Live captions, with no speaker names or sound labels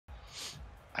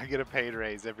I get a paid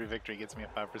raise. Every victory gets me a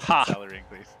 5% Ha. salary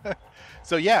increase.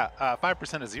 So yeah,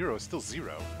 5% of 0 is still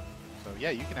 0. So yeah,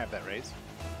 you can have that raise.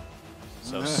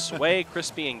 So Sway,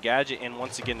 Crispy, and Gadget, and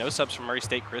once again, no subs from Murray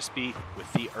State. Crispy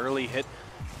with the early hit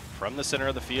from the center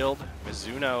of the field.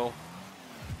 Mizuno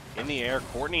in the air.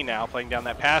 Courtney now playing down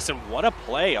that pass, and what a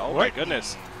play. Oh my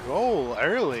goodness. Goal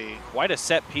early. Quite a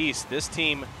set piece. This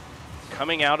team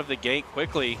coming out of the gate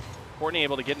quickly. Courtney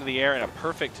able to get into the air in a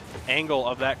perfect angle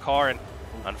of that car, and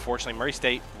unfortunately Murray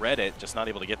State read it, just not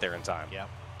able to get there in time. Yeah.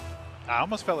 I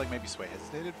almost felt like maybe Sway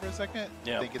hesitated for a second,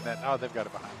 thinking that, oh, they've got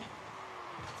it behind me.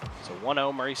 So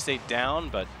 1-0 Murray State down,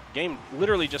 but game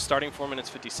literally just starting 4 minutes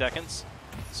 50 seconds.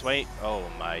 Sway, oh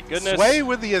my goodness. Sway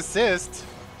with the assist.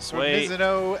 Sway.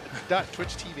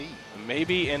 Mizuno.Twitch TV.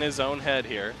 Maybe in his own head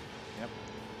here. Yep.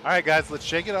 All right, guys, let's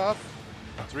shake it off.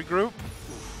 Let's regroup.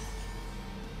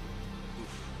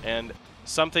 And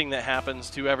something that happens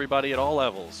to everybody at all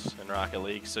levels in Rocket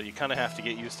League, so you kind of have to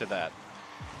get used to that.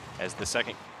 As the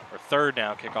second or third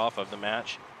now kickoff of the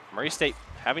match, Murray State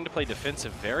having to play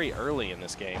defensive very early in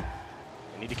this game.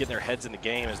 They need to get their heads in the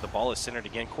game as the ball is centered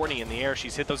again. Courtney in the air.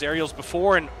 She's hit those aerials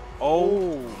before, and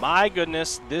oh my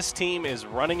goodness, this team is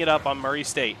running it up on Murray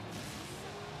State.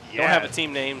 Yeah. Don't have a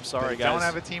team name. Sorry, guys. Don't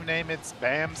have a team name. It's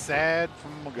Bam Sad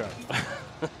from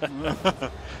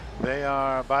Mugo. They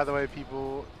are, by the way,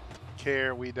 people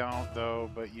care. We don't,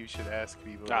 though, but you should ask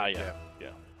people. Yeah.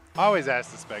 Always ask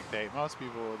to spectate. Most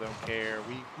people don't care.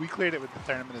 We cleared it with the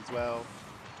tournament as well.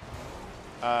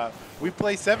 We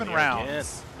play 7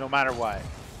 rounds no matter what.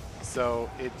 So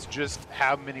it's just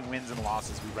how many wins and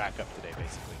losses we rack up today,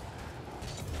 basically.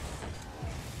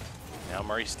 Now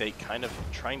Murray State kind of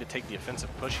trying to take the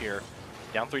offensive push here.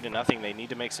 Down 3-0. They need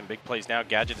to make some big plays now.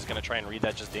 Gadget is going to try and read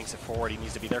that, just dinks it forward. He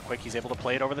needs to be there quick. He's able to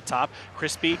play it over the top.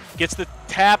 Crispy gets the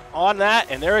tap on that,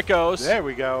 and there it goes. There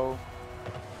we go.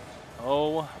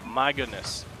 Oh my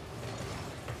goodness.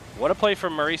 What a play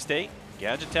from Murray State.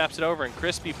 Gadget taps it over, and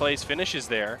Crispy plays, finishes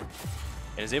there,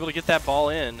 and is able to get that ball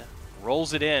in,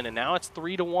 rolls it in, and now it's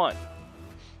 3-1.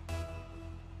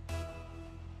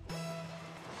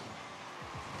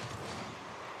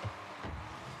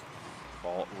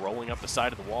 Ball rolling up the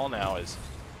side of the wall now as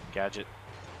Gadget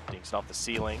dinks it off the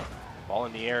ceiling. Ball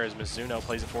in the air as Mizuno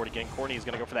plays it forward again. Courtney is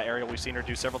going to go for that aerial we've seen her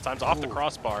do several times off the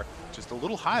crossbar. Just a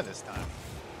little high this time.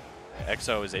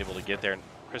 EXO is able to get there, and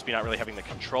Crispy not really having the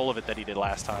control of it that he did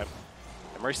last time.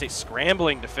 And Murray State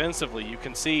scrambling defensively. You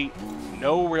can see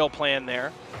no real plan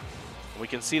there. We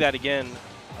can see that again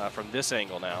from this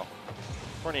angle now.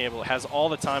 Courtney has all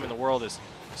the time in the world as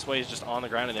Sway is just on the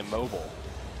ground and immobile.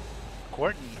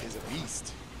 Courtney is a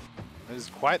beast. Is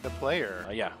quite the player.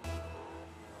 Yeah.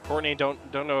 Courtney,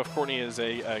 don't know if Courtney is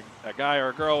a guy or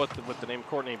a girl with the name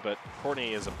Courtney, but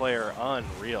Courtney is a player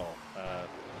unreal.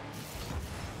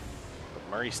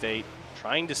 Murray State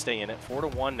trying to stay in it,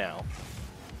 4-1 now.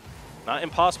 Not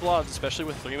impossible odds, especially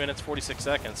with 3 minutes 46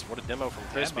 seconds. What a demo from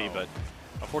Crispy, but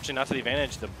unfortunately not to the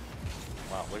advantage.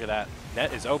 Wow, look at that.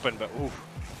 Net is open, but ooh.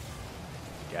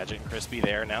 Gadget and Crispy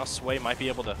there. Now Sway might be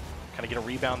able to kind of get a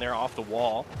rebound there off the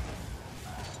wall.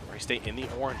 Murray State in the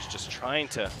orange, just trying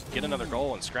to get another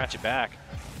goal and scratch it back.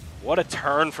 What a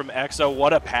turn from EXO.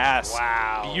 What a pass.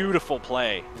 Wow. Beautiful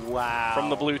play. Wow. From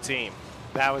the blue team.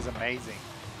 That was amazing.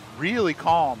 Really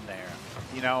calm there.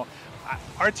 You know,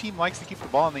 our team likes to keep the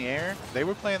ball in the air. They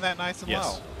were playing that nice and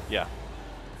low. Yeah.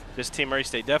 This team, Murray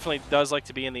State, definitely does like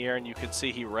to be in the air, and you could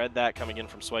see he read that coming in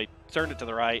from Sway, turned it to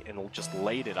the right, and just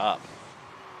laid it up.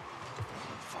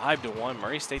 5-1.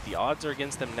 Murray State, the odds are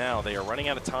against them now. They are running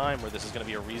out of time where this is going to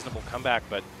be a reasonable comeback,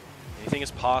 but anything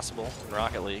is possible in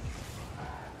Rocket League.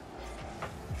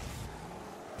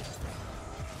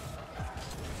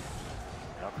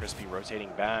 Now Crispy rotating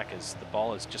back as the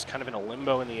ball is just kind of in a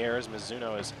limbo in the air as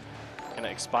Mizuno is going to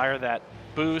expire that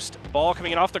boost. Ball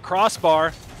coming in off the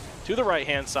crossbar to the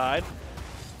right-hand side.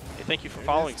 Hey, thank you for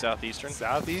following Southeastern.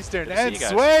 Southeastern, and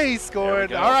Sway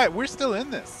scored. All right, we're still in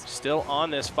this. Still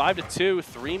on this, 5-2,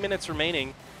 3 minutes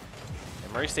remaining.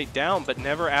 And Murray State down, but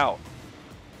never out.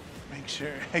 Make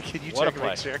sure, can you check and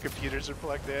make sure computers are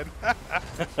plugged in?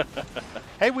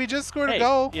 Hey, we just scored a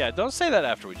goal. Yeah, don't say that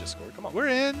after we just scored. Come on. We're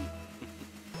in.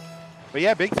 But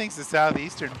yeah, big thanks to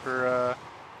Southeastern for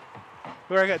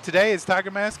who I got today is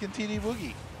TigerMask and TD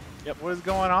Woogy. Yep. What is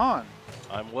going on?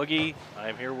 I'm Woogy.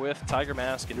 I'm here with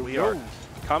TigerMask, and we are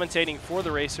commentating for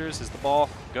the racers as the ball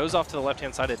goes off to the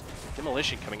left-hand side.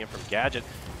 Demolition coming in from Gadget.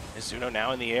 Mizuno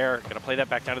now in the air, going to play that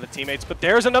back down to the teammates. But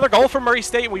there's another goal from Murray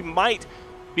State. We might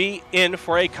be in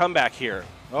for a comeback here.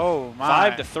 Oh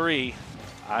my! 5-3.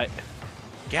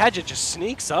 Gadget just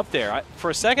sneaks up there. For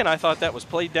a second, I thought that was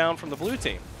played down from the blue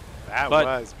team. That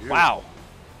was beautiful. Wow.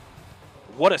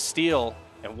 What a steal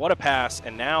and what a pass.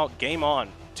 And now game on.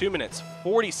 2 minutes,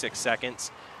 46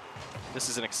 seconds. This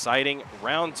is an exciting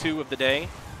round 2 of the day.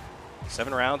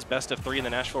 7 rounds, best of 3 in the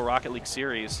Nashville Rocket League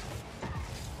Series.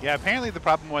 Yeah, apparently the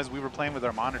problem was we were playing with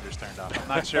our monitors turned off. I'm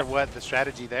not sure what the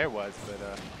strategy there was,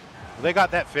 but they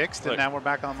got that fixed, and now we're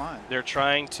back online. They're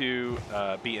trying to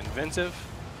be inventive,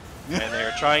 and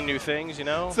they're trying new things, you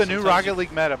know? It's a new Rocket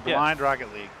League meta, blind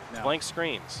Rocket League. No. Blank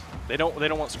screens. They don't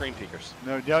want screen peekers.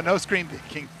 No screen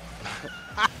peeking.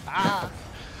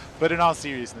 But in all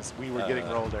seriousness, we were getting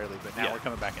rolled early, but now we're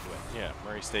coming back into it. Yeah,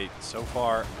 Murray State so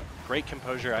far, great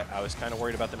composure. I was kind of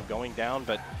worried about them going down,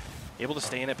 but able to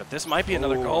stay in it. But this might be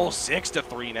another goal.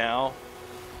 6-3 now.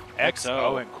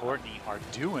 XO and Courtney are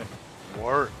doing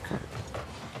work.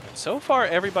 So far,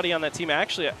 everybody on that team,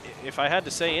 actually, if I had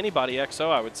to say anybody,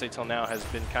 XO, I would say till now has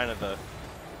been kind of the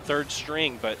third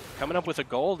string, but coming up with a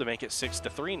goal to make it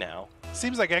 6-3 now.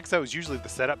 Seems like XO is usually the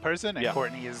setup person, and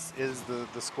Courtney is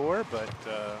the scorer, but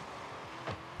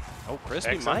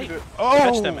Crispy might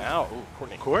catch them out. Ooh,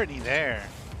 Courtney there.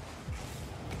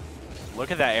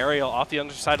 Look at that aerial off the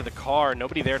underside of the car.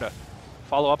 Nobody there to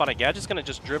follow up on it. Gadget's going to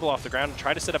just dribble off the ground and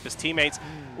try to set up his teammates.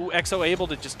 Ooh, XO able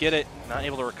to just get it, not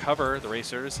able to recover the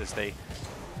Racers as they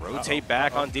rotate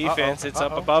back on defense. It's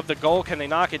up above the goal. Can they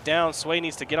knock it down? Sway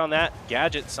needs to get on that.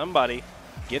 Gadget, somebody,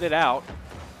 get it out.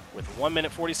 With 1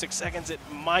 minute 46 seconds, it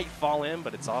might fall in,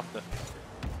 but it's off the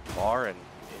bar and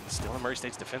still in Murray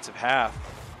State's defensive half.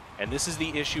 And this is the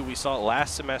issue we saw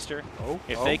last semester.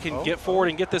 If they can get forward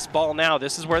and get this ball now,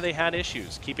 this is where they had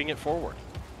issues, keeping it forward.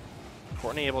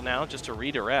 Courtney able now just to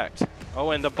redirect.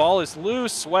 Oh, and the ball is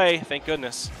loose. Sway, thank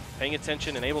goodness, paying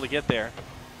attention and able to get there.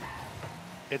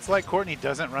 It's like Courtney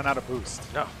doesn't run out of boost.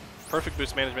 No, perfect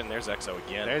boost management, and there's XO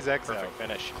again. There's XO. Perfect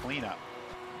finish. Clean up.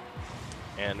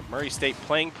 And Murray State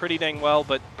playing pretty dang well,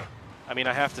 but I mean,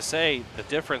 I have to say the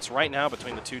difference right now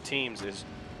between the two teams is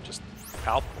just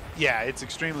palpable. Yeah, it's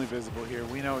extremely visible here.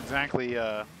 We know exactly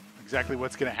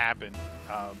what's going to happen,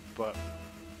 but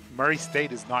Murray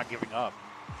State is not giving up.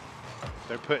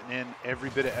 They're putting in every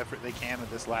bit of effort they can in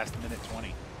this last minute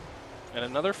 20. And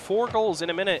another 4 goals in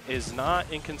a minute is not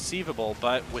inconceivable,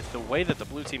 but with the way that the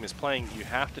blue team is playing, you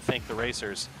have to think the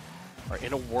Racers are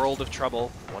in a world of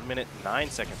trouble. 1 minute 9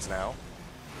 seconds now.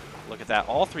 Look at that,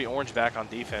 all 3 orange back on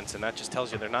defense, and that just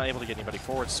tells you they're not able to get anybody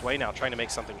forward. Sway now trying to make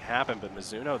something happen, but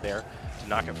Mizuno there to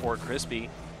knock it forward. Crispy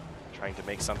trying to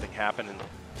make something happen, and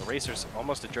the Racers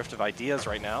almost adrift of ideas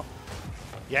right now.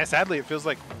 Yeah, sadly, it feels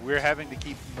like we're having to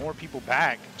keep more people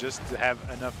back just to have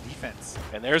enough defense.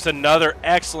 And there's another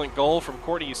excellent goal from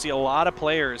Courtney. You see a lot of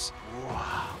players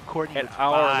Courtney at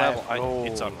our level.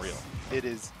 It's unreal. It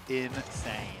is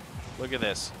insane. Look at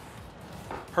this.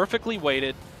 Perfectly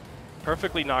weighted,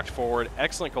 perfectly knocked forward.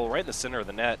 Excellent goal right in the center of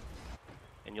the net.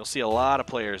 And you'll see a lot of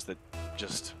players that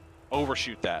just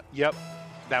overshoot that. Yep.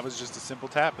 That was just a simple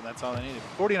tap, and that's all they needed.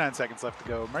 49 seconds left to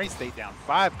go. Murray State down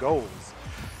 5 goals.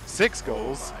 6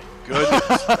 goals. Oh my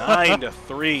goodness.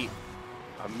 9-3.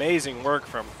 Amazing work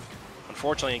from,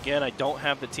 unfortunately, again, I don't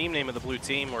have the team name of the blue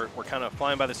team. We're kind of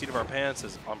flying by the seat of our pants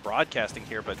as on broadcasting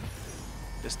here, but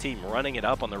this team running it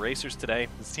up on the Racers today.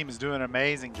 This team is doing an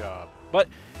amazing job. But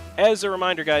as a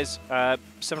reminder, guys,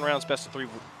 7 rounds, best of 3.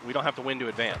 We don't have to win to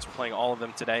advance. We're playing all of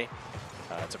them today.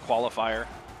 It's a qualifier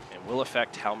and will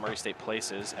affect how Murray State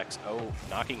places. XO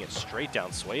knocking it straight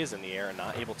down. Sway is in the air and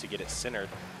not able to get it centered.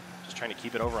 Just trying to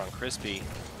keep it over on Crispy.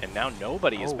 And now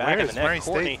nobody is back in the net. Murray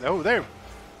Courtney State? Oh, there.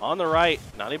 On the right,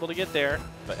 not able to get there.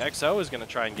 But XO is going to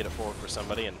try and get it forward for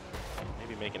somebody and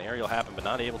maybe make an aerial happen, but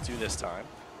not able to this time.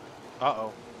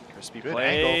 Uh-oh. Crispy Good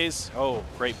plays. angle. Oh,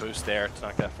 great boost there to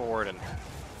knock that forward. And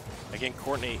again,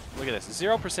 Courtney, look at this.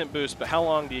 0% boost, but how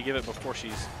long do you give it before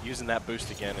she's using that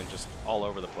boost again and just all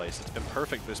over the place? It's been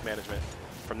perfect boost management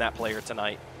from that player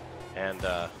tonight and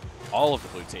all of the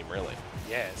blue team, really.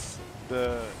 Yes.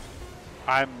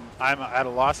 I'm at a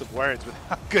loss of words with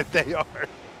how good they are.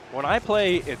 When I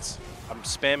play, I'm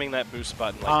spamming that boost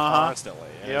button like constantly.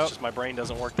 And it's just my brain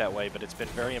doesn't work that way, but it's been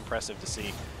very impressive to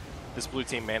see this blue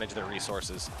team manage their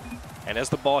resources. And as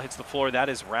the ball hits the floor, that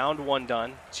is round 1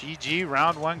 done. GG,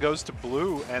 round 1 goes to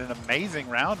blue, and an amazing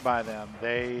round by them.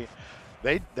 They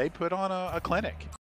put on a clinic.